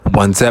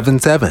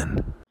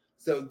177.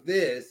 So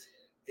this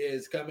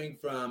is coming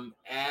from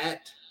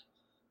at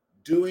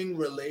Doing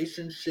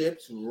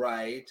Relationships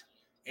Right.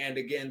 And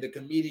again, the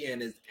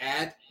comedian is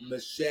at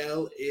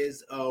Michelle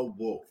is a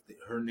Wolf.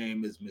 Her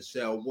name is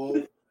Michelle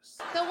Wolf.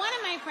 So one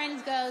of my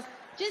friends goes,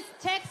 just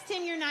text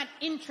him you're not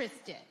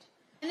interested.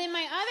 And then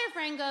my other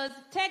friend goes,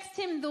 text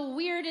him the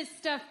weirdest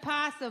stuff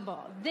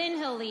possible. Then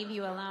he'll leave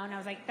you alone. I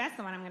was like, that's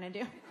the one I'm going to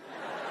do.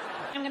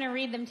 I'm going to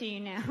read them to you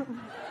now.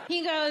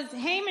 He goes,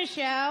 hey,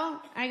 Michelle.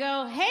 I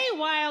go, hey,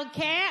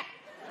 Wildcat.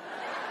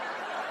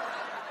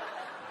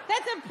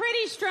 That's a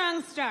pretty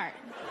strong start.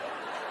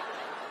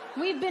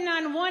 We've been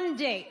on one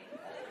date.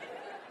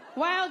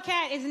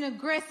 Wildcat is an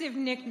aggressive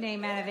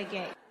nickname out of the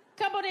gate.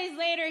 A couple days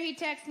later, he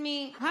texts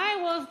me,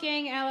 hi,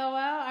 Wolfgang, LOL.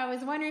 I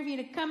was wondering if you'd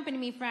accompany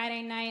me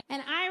Friday night.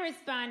 And I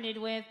responded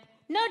with,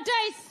 no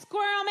dice,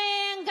 squirrel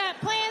man. Got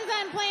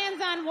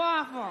plans on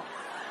waffles.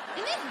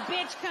 And this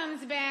bitch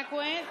comes back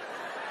with,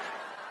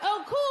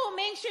 oh, cool.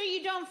 Make sure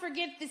you don't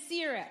forget the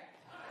syrup.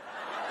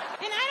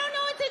 And I don't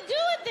know what to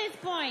do at this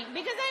point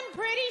because I'm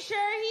pretty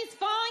sure he's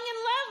falling in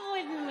love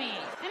with me.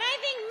 And I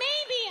think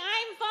maybe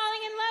I'm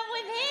falling in love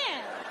with him.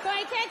 So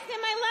I text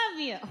him, I love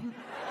you.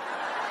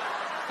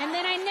 And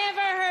then I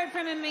never heard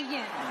from him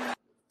again.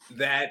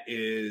 That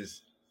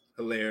is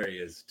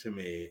hilarious to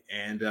me.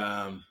 And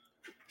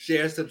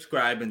share,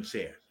 subscribe, and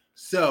share.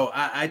 So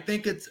I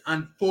think it's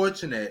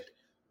unfortunate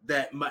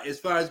that as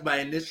far as my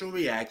initial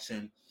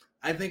reaction,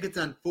 I think it's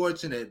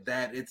unfortunate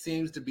that it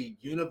seems to be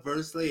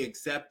universally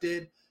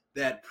accepted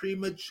that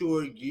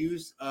premature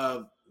use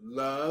of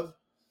love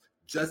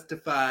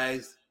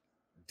justifies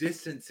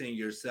distancing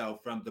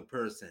yourself from the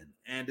person.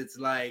 And it's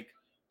like,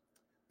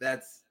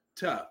 that's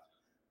tough.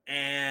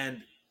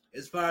 And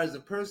as far as a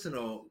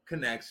personal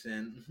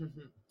connection,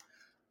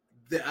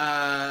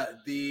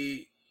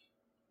 the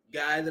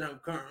guy that I'm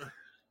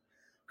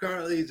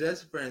currently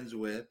just friends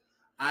with,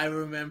 I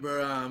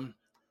remember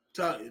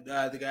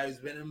the guy who's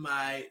been in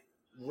my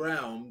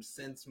realm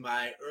since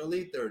my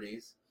early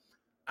 30s.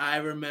 I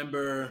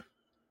remember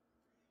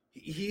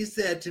he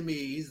said to me,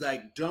 he's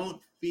like,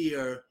 don't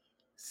fear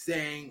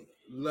saying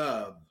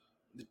love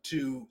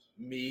to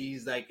me.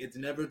 He's like, it's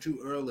never too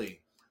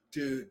early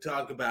to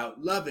talk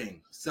about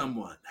loving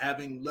someone,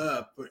 having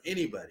love for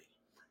anybody.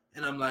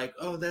 And I'm like,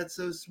 oh, that's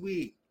so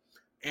sweet.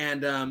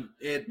 And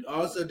it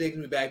also takes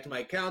me back to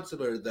my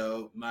counselor,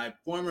 though, my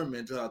former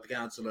mental health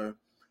counselor,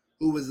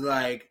 who was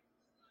like,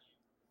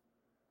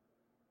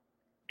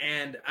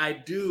 and I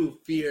do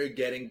fear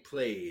getting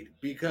played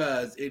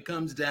because it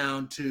comes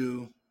down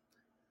to,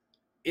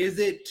 is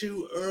it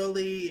too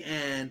early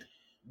and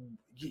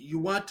you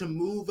want to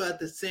move at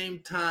the same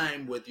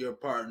time with your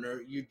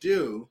partner? You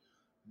do,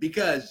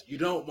 because you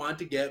don't want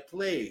to get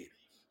played,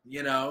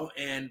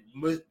 and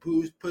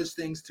push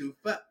things too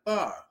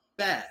far,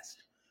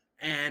 fast.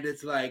 And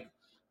it's like,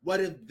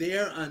 what if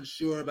they're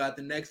unsure about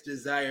the next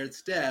desired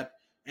step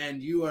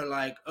and you are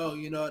like, oh,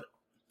 you know what?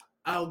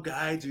 I'll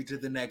guide you to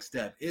the next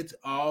step. It's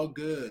all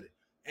good.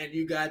 And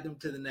you guide them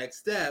to the next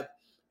step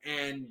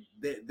and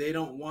they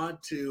don't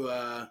want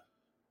to,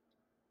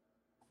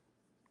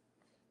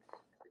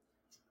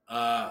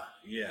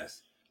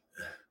 yes.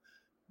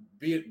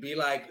 Be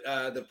like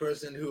the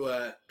person who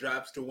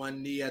drops to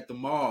one knee at the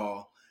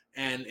mall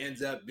and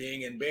ends up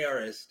being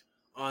embarrassed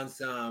on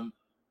some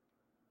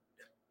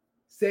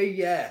say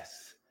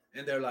yes.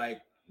 And they're like,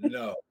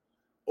 no.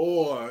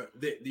 Or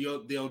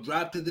they'll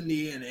drop to the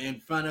knee and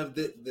in front of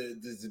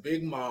this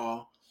big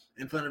mall,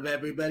 in front of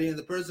everybody, and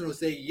the person will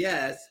say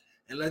yes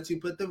and let you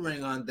put the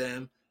ring on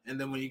them. And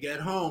then when you get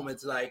home,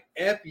 it's like,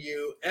 F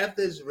you, F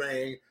this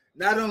ring.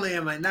 Not only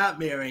am I not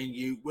marrying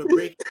you, we're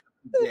breaking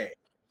up today.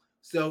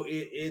 So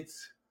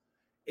it's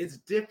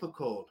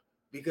difficult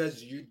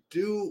because you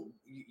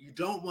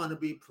don't want to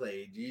be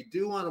played. You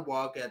do want to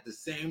walk at the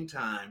same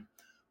time,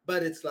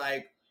 but it's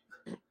like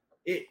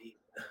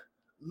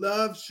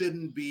love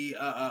shouldn't be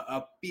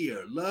a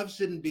fear. Love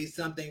shouldn't be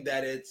something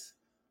that it's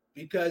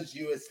because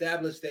you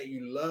establish that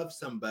you love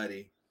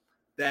somebody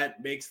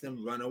that makes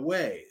them run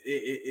away.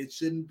 It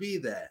shouldn't be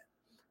that.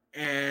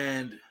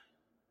 And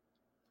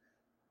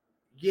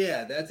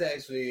yeah, that's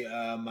actually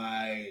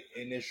my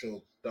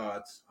initial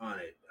thoughts on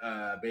it.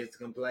 Basic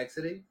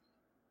complexity.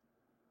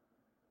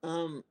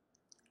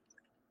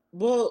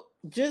 Well,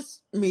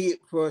 just me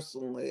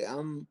personally,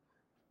 I'm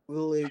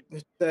really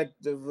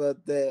protective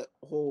of that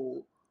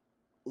whole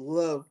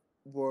love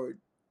word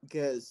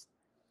because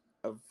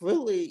I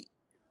really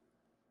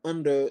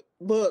 9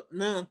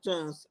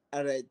 times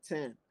out of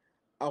 10,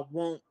 I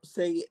won't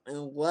say it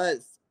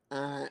unless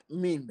I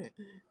mean it.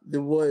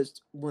 There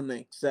was one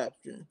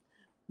exception,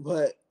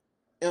 but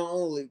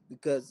only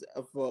because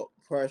I felt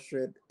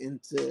pressured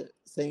into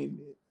saying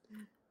it.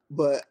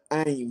 But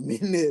I ain't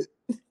mean it.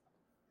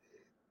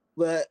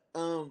 But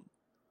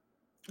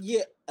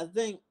yeah, I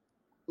think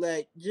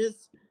like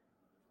just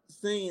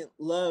saying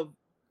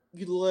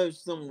you love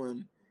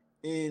someone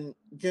in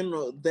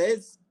general,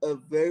 that's a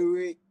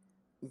very,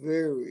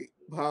 very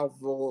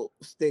powerful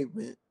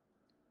statement.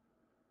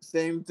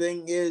 Same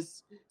thing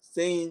is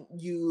saying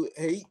you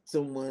hate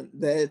someone,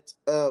 that's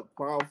a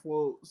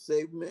powerful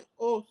statement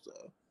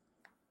also.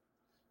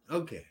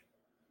 Okay.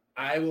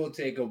 I will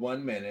take a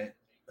 1 minute.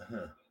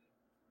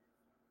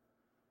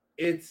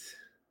 It's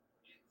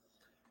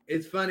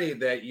it's funny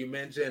that you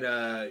mentioned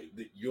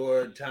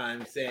your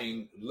time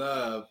saying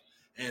love,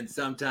 and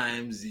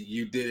sometimes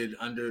you did it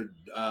under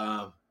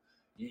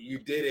you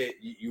did it.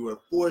 You were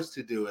forced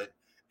to do it,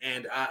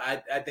 and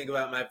I think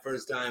about my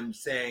first time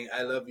saying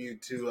I love you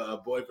to a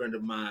boyfriend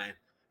of mine,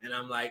 and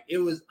I'm like it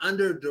was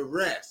under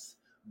duress,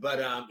 but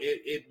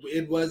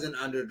it wasn't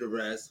under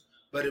duress,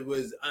 but it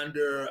was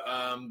under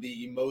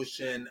the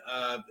emotion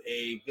of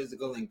a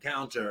physical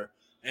encounter,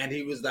 and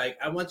he was like,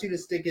 I want you to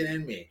stick it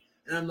in me.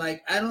 And I'm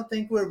like, I don't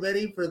think we're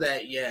ready for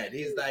that yet.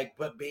 He's like,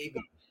 but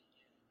baby,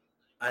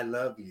 I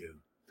love you.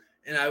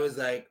 And I was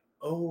like,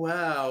 oh,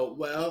 wow.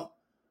 Well,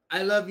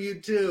 I love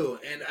you too.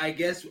 And I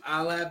guess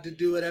I'll have to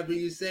do whatever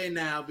you say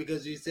now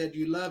because you said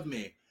you love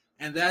me.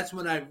 And that's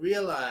when I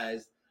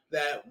realized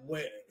that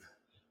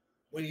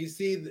when you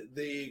see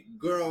the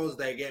girls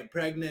that get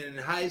pregnant in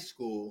high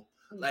school,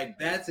 like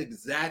that's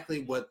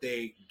exactly what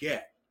they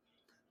get.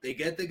 They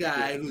get the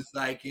guy who's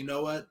like, you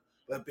know what?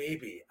 But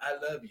baby, I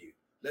love you.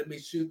 Let me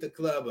shoot the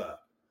club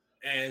up.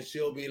 And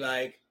she'll be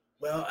like,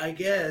 well, I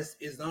guess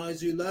as long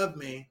as you love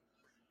me.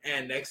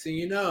 And next thing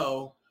you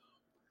know,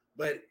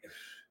 but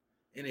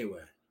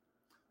anyway,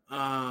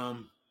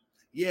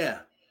 yeah.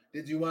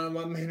 Did you want a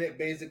 1 minute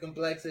basic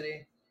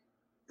complexity?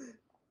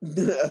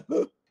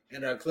 No.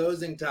 And our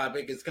closing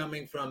topic is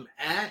coming from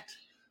at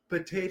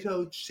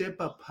Potato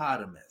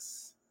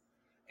Chipopotamus.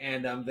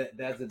 And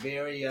that's a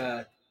very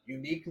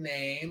unique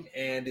name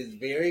and is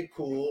very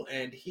cool.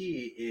 And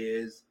he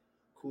is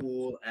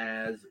cool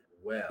as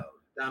well.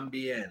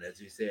 También,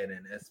 as you said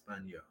in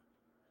Espanol.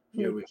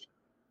 Here we go.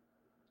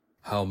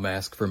 How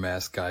Mask for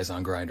Mask guys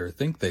on Grindr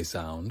think they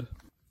sound.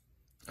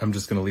 I'm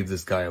just gonna leave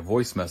this guy a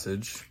voice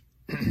message.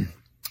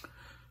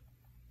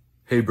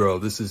 Hey bro,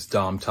 this is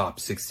Dom Top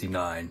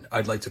 69.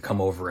 I'd like to come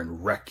over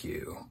and wreck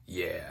you.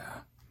 Yeah.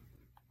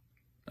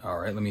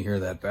 Alright, let me hear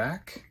that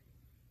back.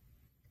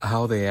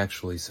 How they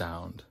actually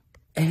sound.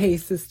 Hey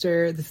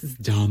sister, this is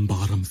Dom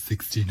Bottom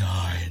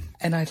 69.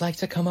 And I'd like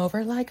to come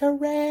over like a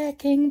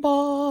wrecking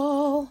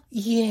ball.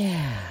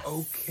 Yeah.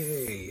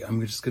 Okay,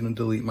 I'm just gonna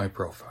delete my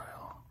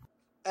profile.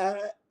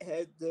 I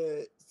had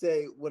to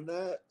say, when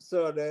I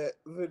saw that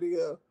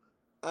video,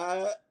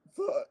 I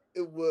thought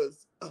it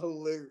was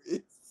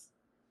hilarious.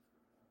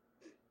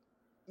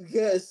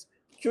 Because,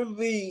 truth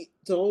be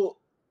told,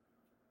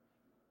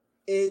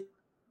 it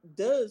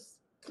does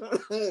kind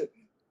of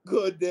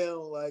go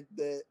down like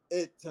that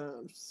at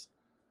times.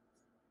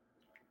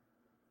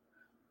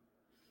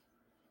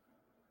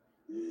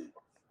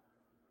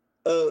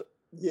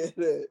 Yeah,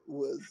 that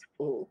was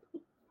all.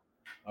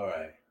 All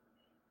right.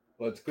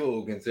 Well, it's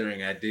cool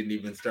considering I didn't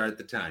even start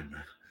the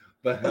timer.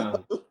 But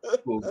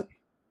cool.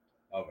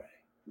 All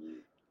right.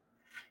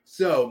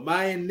 So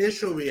my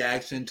initial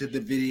reaction to the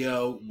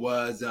video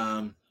was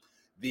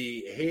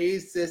the Hey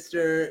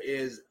Sister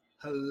is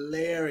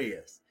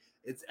hilarious.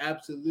 It's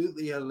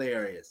absolutely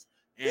hilarious.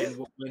 And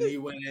when he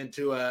went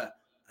into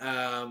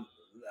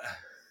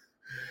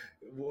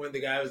when the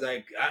guy was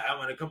like, I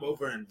want to come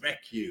over and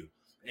wreck you.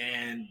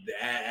 And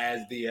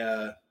as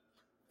the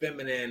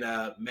feminine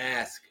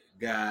mask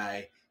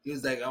guy, he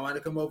was like, I want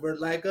to come over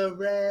like a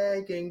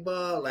wrecking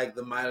ball, like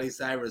the Miley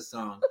Cyrus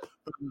song.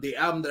 From the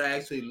album that I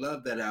actually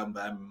love, that album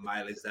by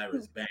Miley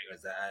Cyrus,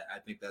 Bangers. I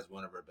think that's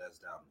one of her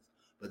best albums.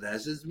 But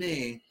that's just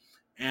me.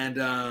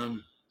 And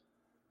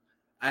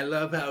I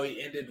love how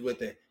he ended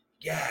with a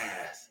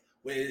gas.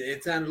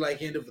 It sounded like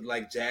he ended with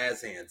like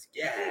jazz hands.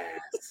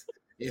 Yes.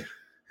 Yeah.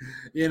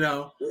 You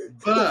know,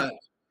 but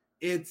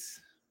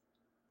it's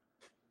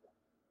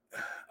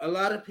a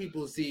lot of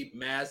people see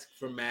Mask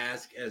for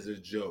Mask as a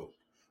joke.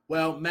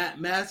 Well,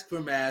 Mask for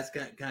Mask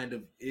kind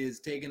of is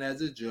taken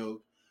as a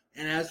joke.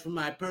 And as for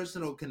my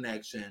personal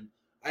connection,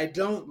 I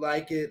don't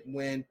like it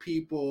when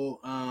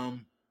people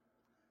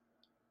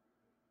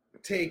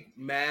take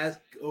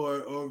Mask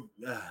or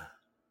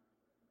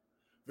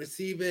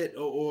receive it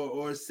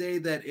or say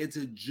that it's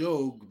a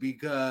joke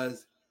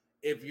because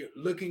if you're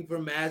looking for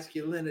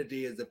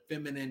masculinity as a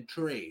feminine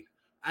trait,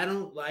 I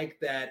don't like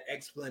that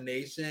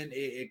explanation.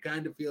 It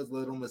kind of feels a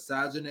little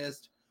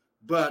misogynist,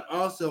 but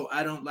also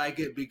I don't like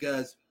it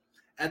because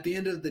at the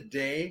end of the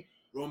day,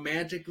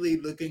 romantically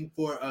looking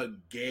for a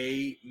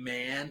gay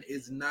man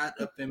is not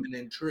a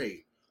feminine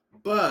trait.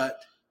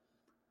 But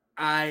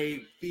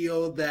I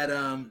feel that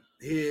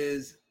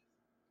his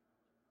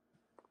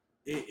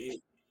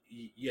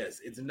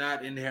yes, it's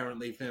not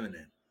inherently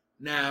feminine.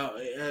 Now,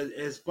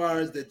 as far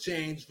as the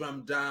change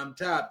from Dom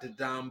Top to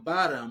Dom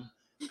Bottom,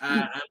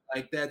 I'm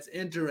like, that's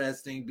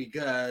interesting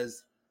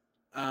because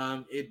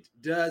it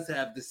does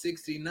have the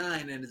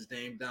 69 in its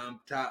name,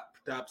 Dom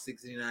Top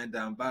 69,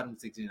 Dom Bottom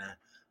 69.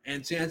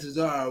 And chances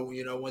are,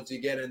 you know, once you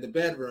get in the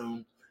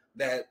bedroom,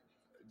 that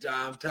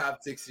Dom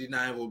Top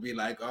 69 will be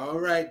like, all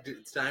right,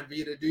 it's time for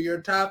you to do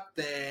your top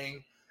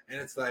thing.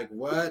 And it's like,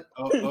 what?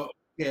 Oh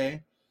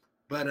okay.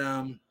 But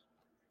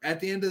at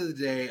the end of the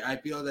day, I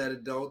feel that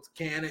adults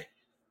can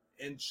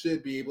and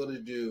should be able to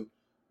do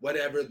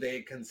whatever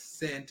they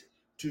consent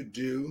to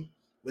do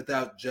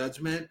without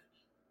judgment.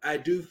 I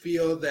do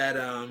feel that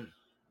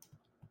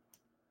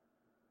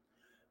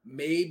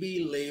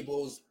maybe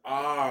labels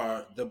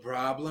are the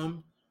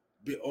problem,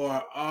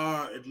 or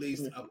are at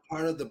least a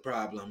part of the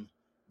problem,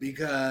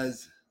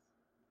 because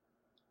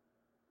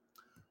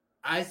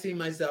I see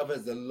myself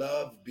as a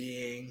love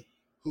being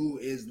who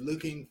is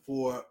looking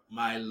for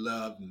my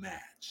love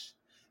match,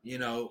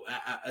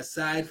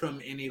 aside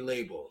from any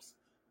labels.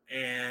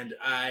 And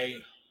I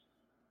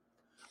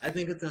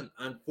think it's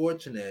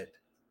unfortunate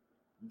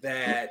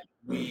that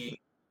we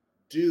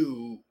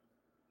do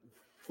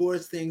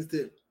force things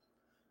to.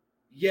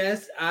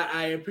 Yes,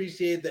 I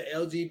appreciate the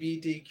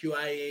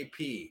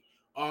LGBTQIAP,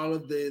 all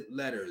of the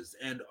letters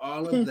and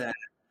all of that,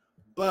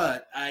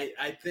 but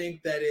I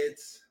think that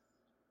it's,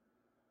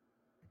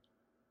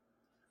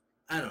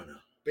 I don't know.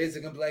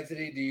 Basic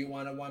complexity. Do you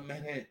want a 1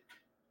 minute?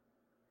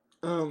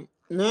 No,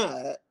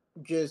 I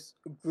just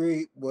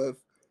agree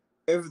with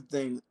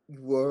everything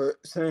you were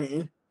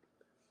saying.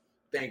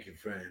 Thank you,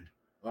 friend.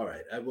 All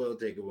right, I will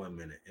take a 1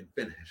 minute and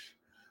finish.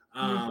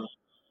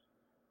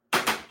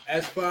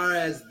 As far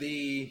as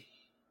the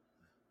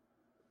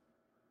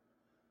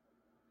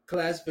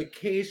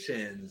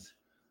classifications,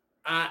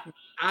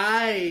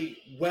 I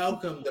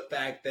welcome the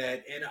fact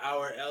that in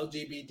our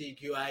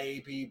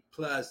LGBTQIAP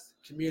plus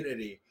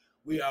community,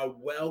 we are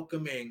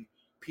welcoming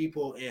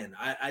people in.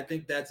 I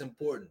think that's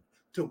important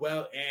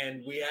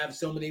and we have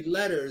so many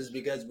letters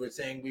because we're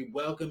saying we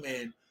welcome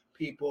in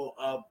people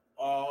of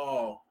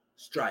all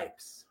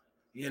stripes,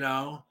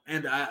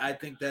 and I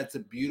think that's a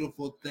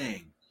beautiful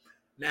thing.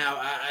 Now,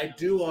 I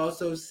do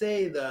also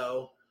say,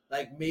 though,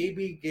 like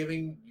maybe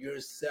giving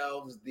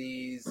yourselves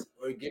these,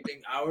 or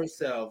giving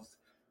ourselves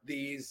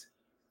these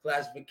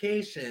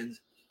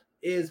classifications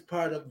is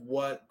part of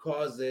what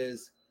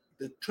causes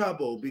the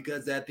trouble,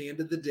 because at the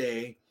end of the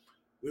day,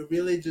 we're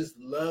really just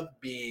love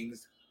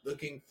beings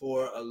looking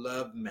for a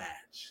love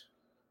match,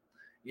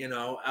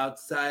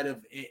 outside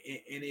of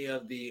any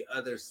of the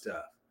other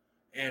stuff.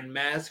 And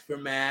Mask for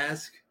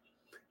Mask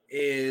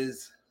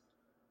is,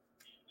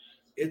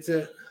 it's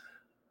a,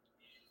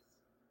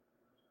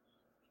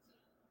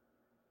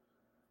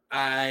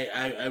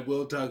 I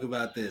will talk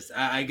about this.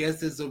 I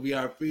guess this will be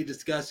our free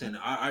discussion.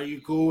 Are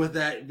you cool with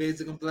that,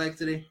 basic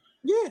complexity?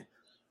 Yeah.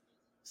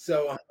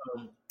 So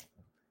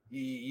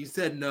you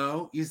said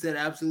no. You said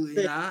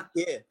absolutely not.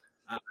 Yeah.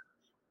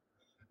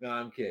 No,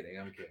 I'm kidding.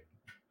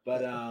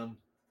 But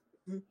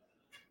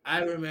I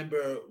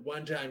remember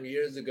one time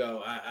years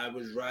ago, I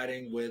was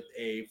riding with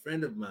a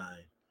friend of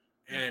mine,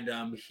 and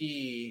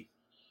he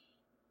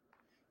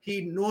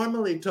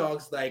normally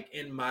talks like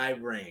in my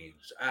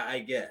range, I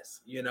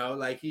guess,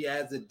 like he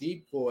has a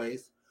deep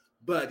voice,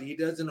 but he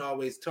doesn't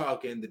always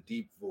talk in the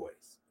deep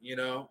voice,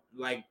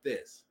 like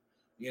this,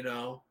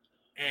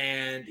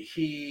 and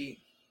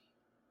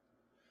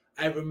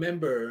I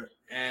remember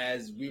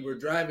as we were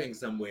driving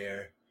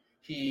somewhere,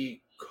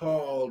 he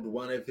called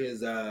one of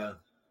his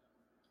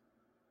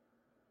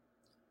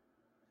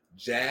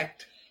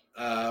jacked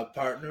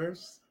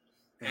partners,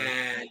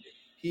 and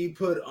he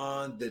put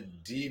on the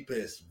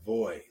deepest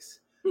voice,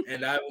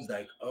 and I was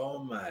like,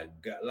 oh my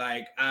god,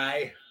 like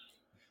I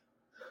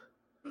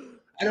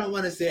don't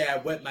want to say I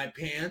wet my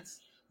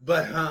pants,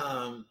 but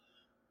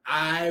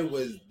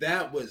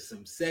that was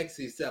some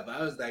sexy stuff.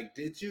 I was like,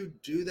 did you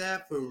do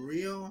that for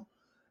real?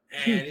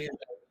 And he's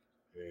like,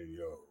 hey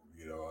yo,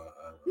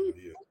 I'm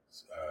here.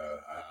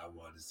 I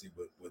wanted to see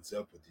what's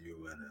up with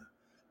you, and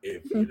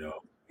if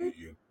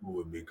you're cool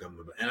with me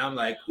coming. And I'm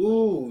like,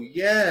 ooh,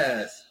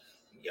 yes,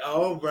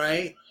 all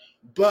right.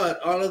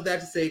 But all of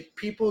that to say,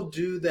 people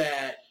do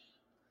that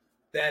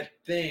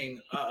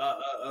thing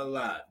a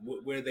lot,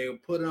 where they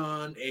put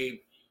on an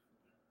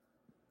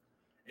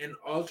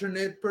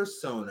alternate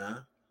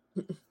persona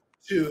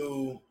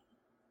to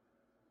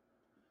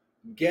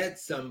get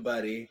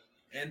somebody,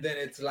 and then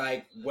it's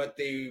like what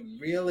they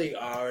really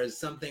are is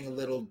something a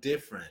little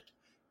different.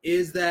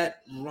 Is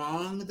that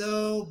wrong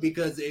though?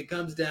 Because it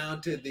comes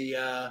down to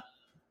the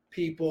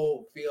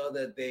people feel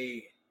that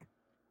they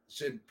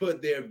should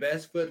put their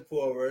best foot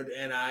forward,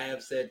 and I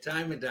have said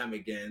time and time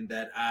again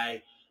that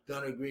I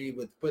don't agree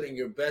with putting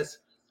your best.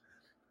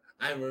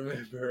 I'm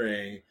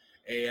remembering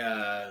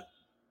a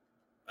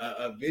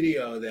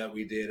video that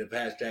we did of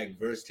hashtag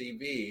Verse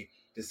TV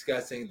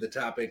discussing the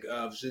topic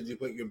of should you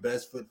put your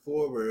best foot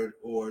forward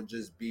or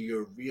just be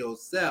your real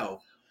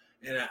self.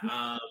 And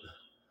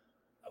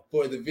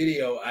for the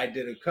video, I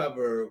did a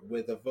cover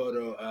with a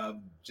photo of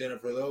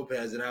Jennifer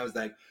Lopez, and I was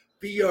like,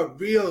 be your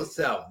real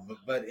self.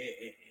 But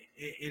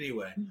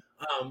anyway,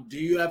 do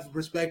you have a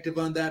perspective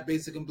on that,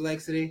 basic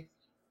complexity?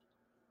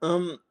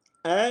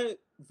 I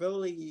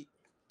really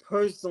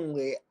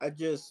personally, I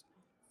just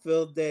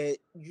feel that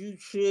you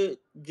should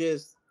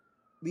just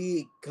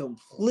be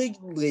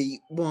completely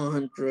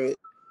 100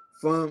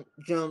 from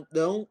jump.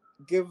 Don't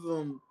give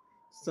them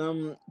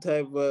some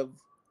type of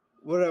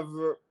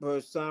whatever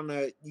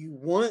persona you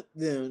want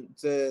them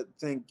to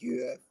think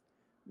you have.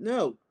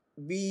 No,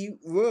 be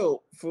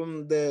real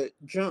from the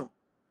jump.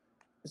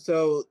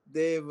 So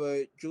they have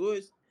a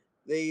choice.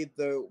 They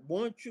either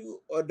want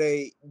you or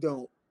they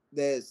don't.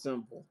 That's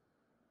simple.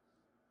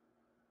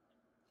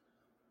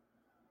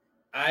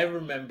 I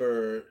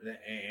remember,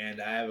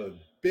 and I have a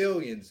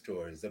billion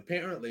stories,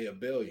 apparently a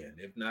billion,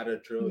 if not a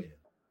trillion.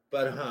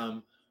 But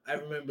I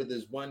remember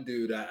this one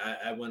dude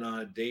I went on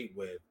a date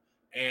with,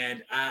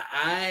 and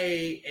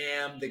I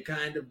am the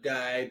kind of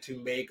guy to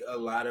make a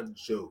lot of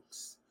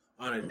jokes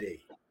on a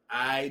date.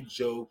 I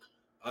joke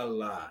a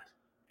lot,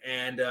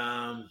 and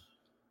I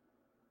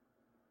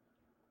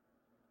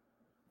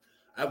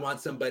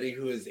want somebody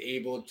who is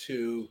able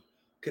to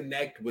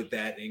connect with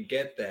that and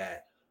get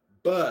that.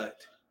 But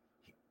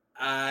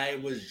I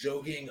was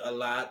joking a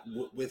lot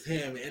with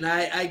him, and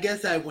I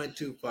guess I went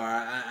too far.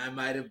 I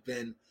might have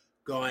been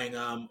going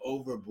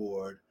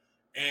overboard.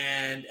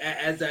 And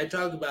as I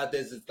talk about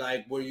this, it's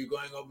like, were you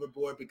going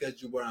overboard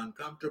because you were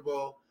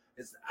uncomfortable?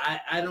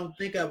 I don't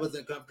think I was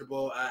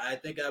uncomfortable. I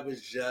think I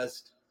was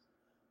just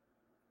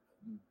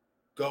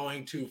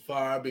going too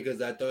far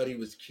because I thought he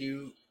was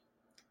cute.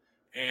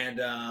 And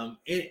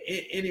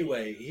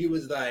anyway,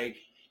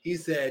 he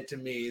said to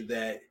me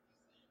that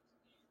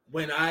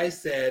when I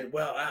said,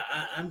 well,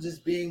 I'm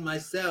just being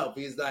myself,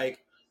 he's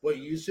like, what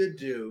you should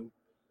do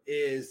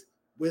is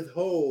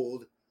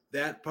withhold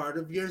that part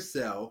of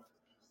yourself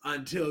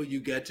until you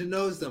get to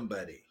know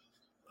somebody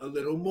a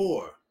little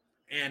more.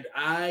 And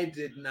I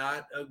did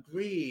not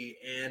agree.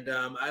 And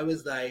I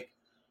was like,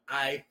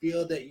 I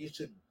feel that you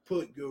should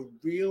put your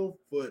real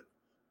foot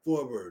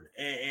forward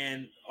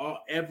and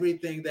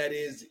everything that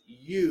is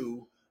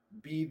you,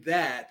 be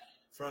that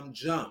from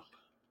jump,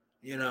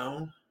 you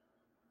know?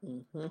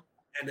 Mm-hmm.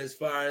 And as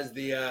far as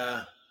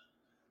the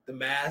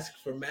mask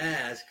for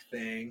mask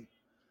thing,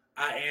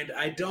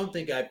 I don't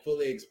think I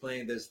fully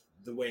explained this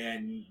the way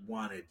I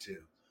wanted to,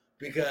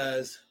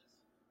 because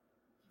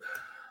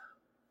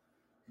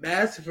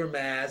mask for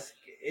mask,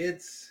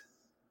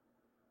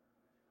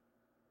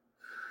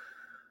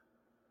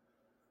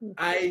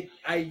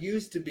 I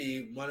used to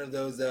be one of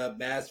those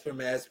mask for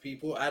mask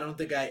people. I don't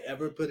think I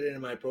ever put it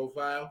in my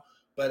profile,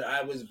 but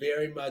I was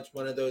very much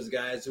one of those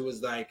guys who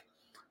was like,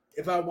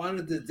 if I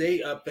wanted to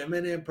date a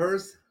feminine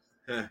person,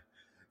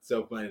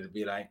 so funny to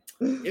be like,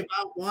 if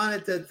I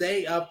wanted to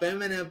date a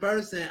feminine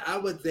person, I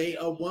would date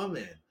a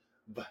woman.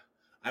 But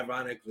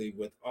ironically,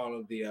 with all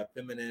of the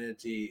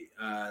femininity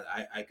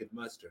I could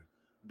muster,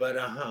 but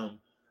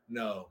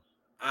no,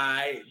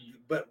 I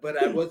but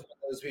I was one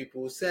of those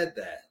people who said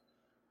that,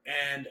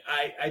 and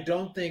I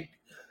don't think,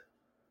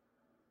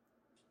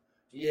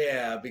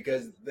 yeah,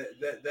 because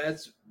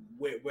that's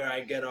where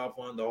I get off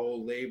on the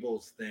whole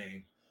labels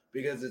thing,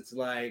 because it's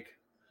like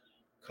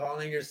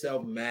calling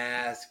yourself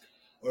mask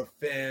or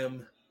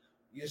femme,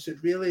 you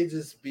should really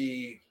just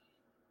be,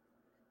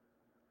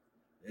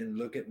 and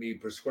look at me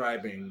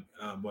prescribing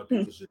what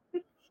people should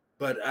do.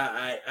 But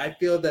I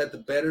feel that the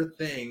better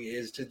thing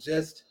is to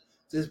just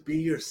be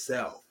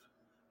yourself,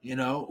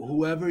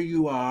 whoever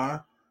you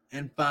are,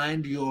 and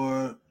find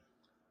your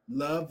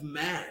love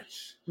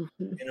match,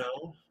 you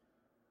know.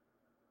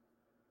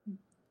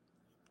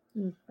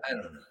 I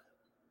don't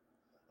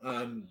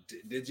know.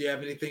 Did you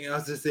have anything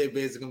else to say,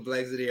 basic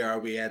complexity, or are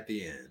we at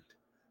the end?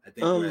 I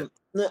think we're at.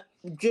 No,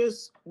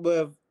 just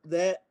with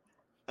that,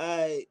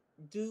 I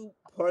do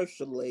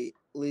partially,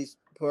 at least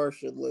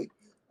partially,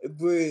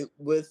 agree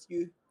with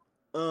you.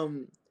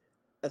 Um,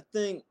 I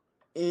think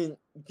in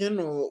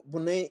general,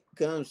 when it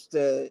comes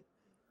to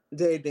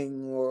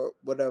dating or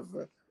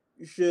whatever,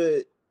 you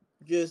should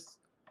just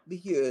be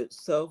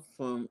yourself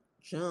from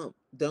jump.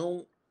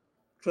 Don't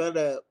try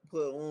to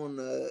put on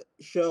a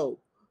show,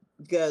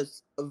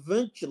 because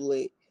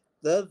eventually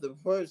the other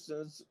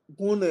person's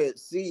gonna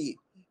see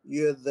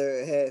you're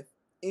their half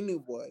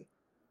anyway.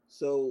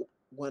 So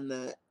why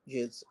not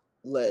just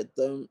let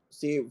them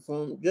see it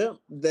from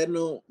jump? They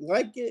don't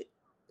like it,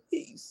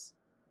 peace.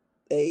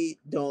 They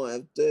don't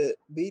have to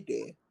be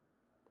there.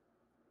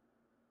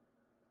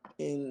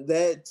 And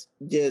that's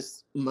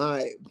just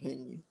my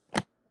opinion.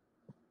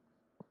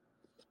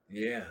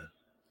 Yeah,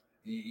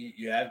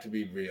 you have to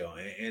be real,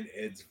 and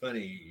it's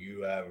funny.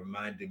 You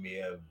reminded me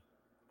of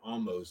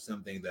almost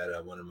something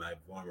that one of my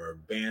former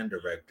band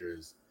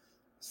directors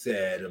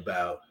said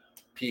about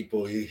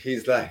people.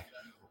 He's like,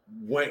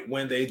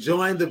 when they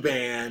join the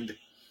band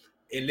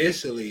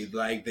initially,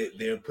 like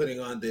they're putting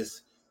on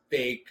this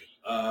fake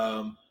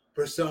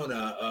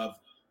persona of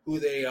who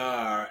they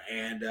are,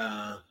 and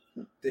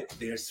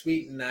they're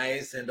sweet and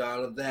nice and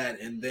all of that,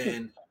 and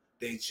then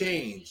they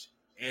change,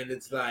 and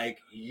it's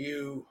like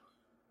you.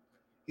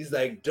 He's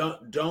like,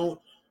 don't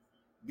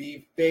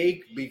be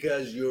fake,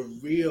 because your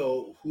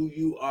real who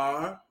you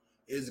are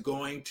is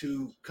going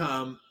to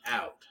come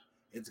out.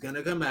 It's going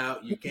to come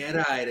out. You can't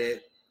hide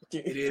it.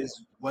 It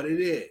is what it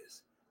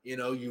is.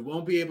 You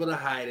won't be able to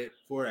hide it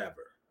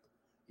forever.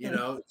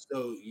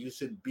 So you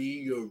should be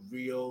your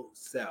real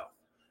self.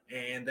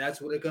 And that's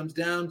what it comes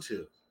down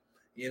to.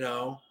 You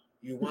know,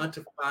 you want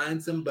to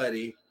find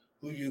somebody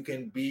who you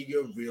can be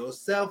your real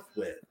self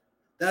with.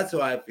 That's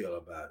how I feel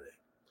about it.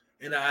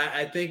 And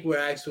I think we're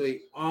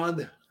actually on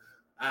the,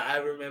 I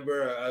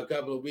remember a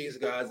couple of weeks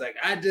ago, I was like,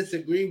 I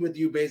disagree with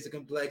you, Basic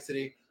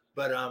Complexity,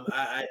 but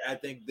I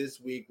think this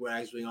week we're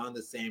actually on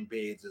the same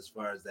page as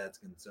far as that's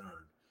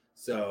concerned.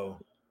 So,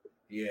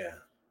 yeah,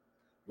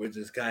 we're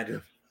just kind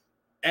of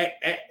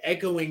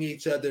echoing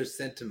each other's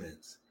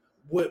sentiments,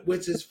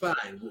 which is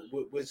fine,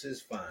 which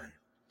is fine.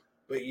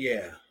 But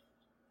yeah,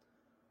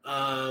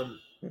 are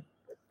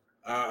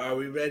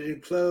we ready to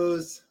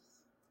close?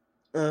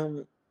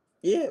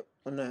 Yeah,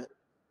 or not?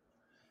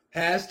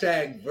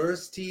 Hashtag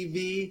Verse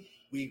TV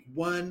week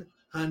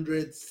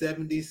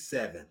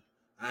 177.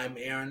 I'm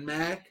Aaron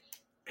Mack,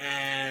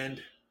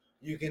 and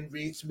you can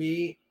reach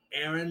me,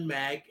 Aaron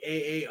Mack,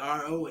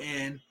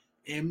 AARONMCK,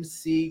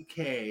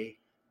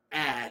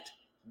 at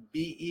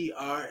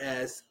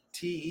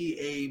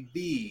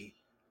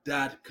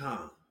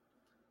BERSTEAB.com.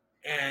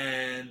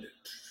 And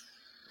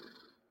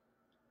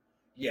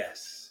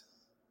yes,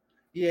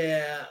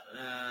 yeah,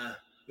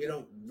 we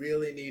don't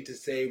really need to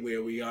say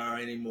where we are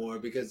anymore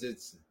because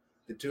it's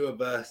the two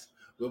of us.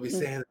 We'll be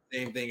saying the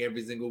same thing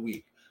every single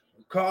week.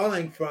 We're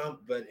calling from,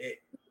 but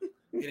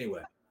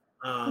anyway,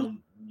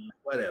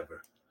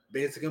 whatever.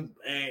 Basically,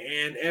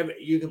 and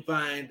you can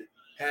find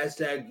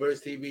hashtag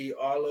Verse TV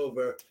all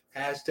over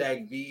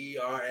hashtag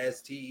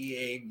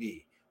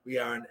BERSTEAB. We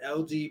are an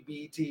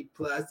LGBT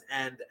plus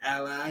and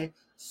ally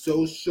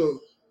social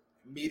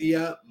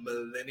media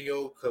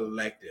millennial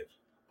collective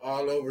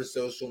all over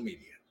social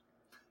media.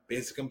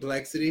 Basic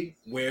Complexity,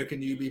 where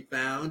can you be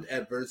found?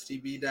 At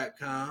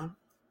versetv.com?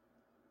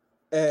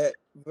 At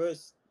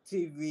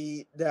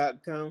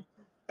versetv.com.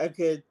 I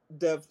could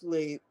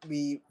definitely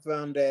be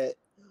found at,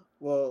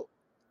 well,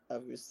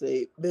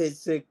 obviously,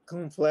 Basic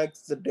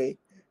Complexity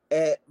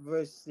at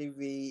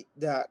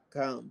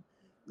versetv.com.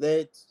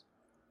 That's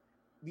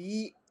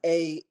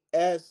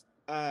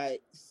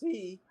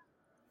BASICCOMPLEXITY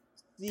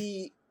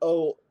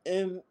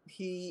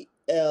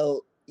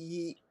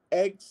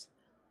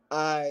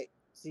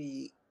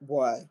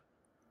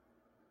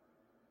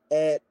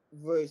at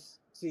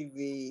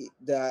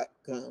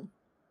versetv.com.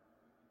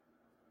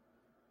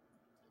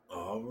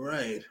 All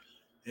right.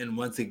 And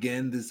once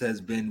again, this has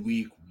been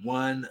week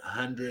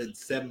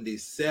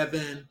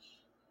 177.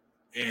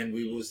 And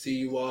we will see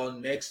you all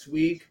next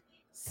week.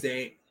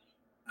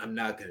 I'm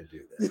not going to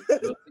do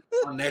that. We'll see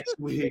you all next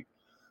week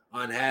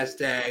on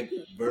hashtag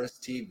Verse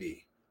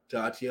TV.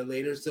 Talk to you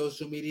later,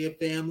 social media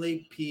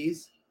family.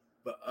 Peace.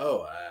 But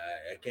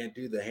I can't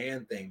do the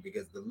hand thing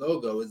because the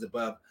logo is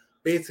above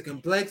Basic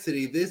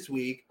Complexity this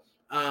week.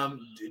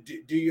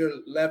 Do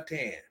your left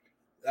hand,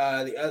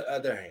 the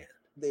other hand.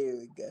 There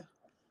we go.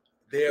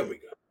 There we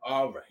go.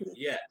 All right.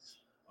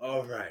 Yes.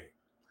 All right.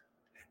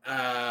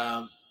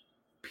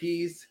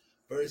 Peace.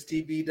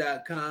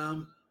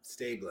 VerseTV.com.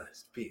 Stay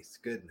blessed. Peace.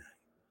 Good night.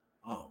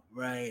 All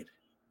right.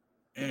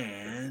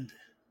 And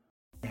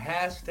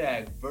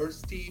hashtag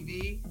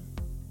VerseTV.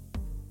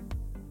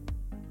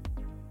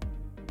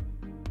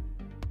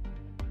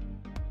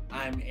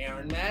 I'm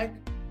Aaron Mack.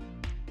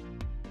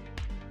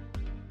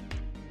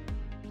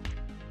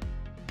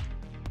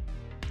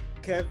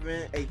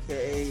 Kevin,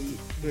 aka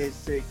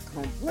Basic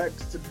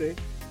Complexity.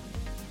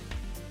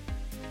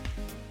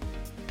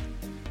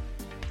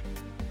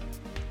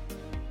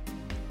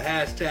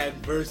 Hashtag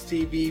Verse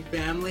TV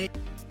family.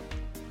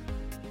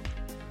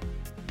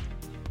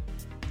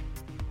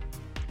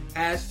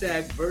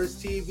 Hashtag Verse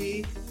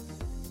TV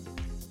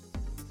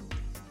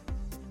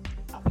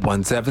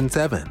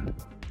 177.